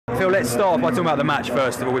let's start off by talking about the match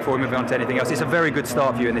first of all before we move on to anything else. It's a very good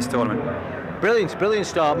start for you in this tournament. Brilliant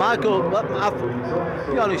start. Michael, to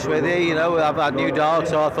be honest with you, I've had new dogs,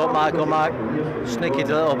 so I thought Michael might sneak it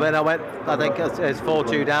a little bit. I think it's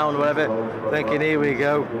 4-2 down or whatever, thinking here we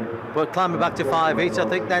go. But climbing back to 5 each, I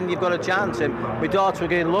think then you've got a chance. And my darts were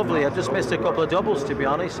getting lovely. I just missed a couple of doubles, to be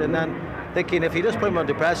honest, and then thinking if he just put him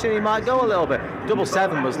under pressure, he might go a little bit.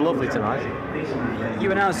 7-7 was lovely tonight. You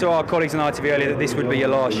announced to our colleagues on ITV earlier that this would be your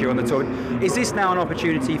last year on the tour. Is this now an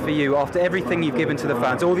opportunity for you, after everything you've given to the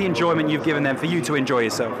fans, all the enjoyment you've given them, for you to enjoy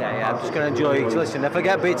yourself? Yeah, I'm just going to enjoy it. Listen, if I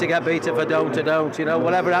get beat, I get beat. If I don't, I don't.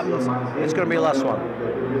 Whatever happens, it's going to be the last one.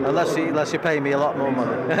 Unless you pay me a lot more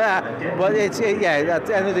money. But at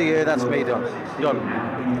the end of the year, that's me done.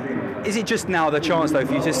 Is it just now the chance, though,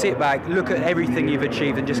 for you to sit back, look at everything you've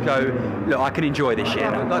achieved and just go, look, I can enjoy this year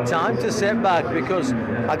now? I've got time to sit back because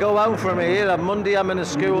I go home from here. On Monday, I'm in a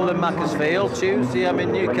school in Macclesfield. Tuesday, I'm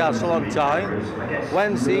in Newcastle on time.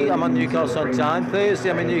 Wednesday, I'm on Newcastle on time. Thursday,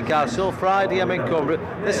 I'm in Newcastle. Friday, I'm in Cumbria.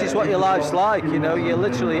 This is what your life's like, You're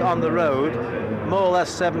literally on the road more or less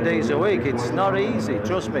 7 days a week. It's not easy,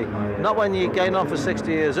 trust me. Not when you're getting on for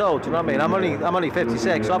 60 years old, do you know what I mean? I'm only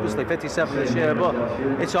 56, obviously 57 this year, but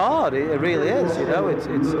it's hard, it really is,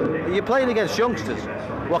 It's you're playing against youngsters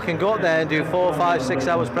what can go up there and do 4, 5, 6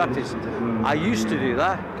 hours practice. I used to do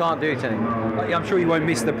that, can't do it anymore. I'm sure you won't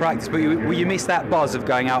miss the practice, but will you miss that buzz of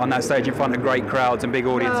going out on that stage in front of great crowds and big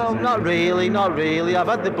audiences? No, not really. I've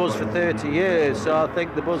had the buzz for 30 years, so I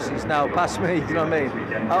think the buzz is now past me, do you know what I mean?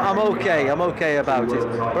 I'm okay about it.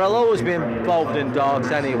 But I'll always be involved in darts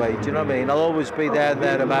anyway, do you know what I mean? I'll always be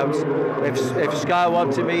thereabouts. If Sky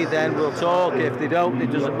want to me, then we'll talk. If they don't,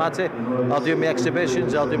 it doesn't matter. I'll do my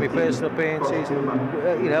exhibitions, I'll do my personal appearances.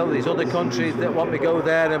 These other countries that want me to go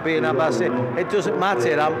there and be an ambassador, it doesn't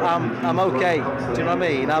matter. I'm okay. Do you know what I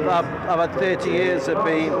mean? I've had 30 years of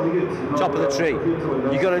being top of the tree.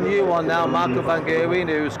 You got a new one now, Marco van Gerwen,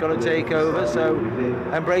 who's going to take over. So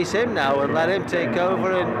embrace him now and let him take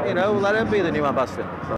over, and let him be the new ambassador.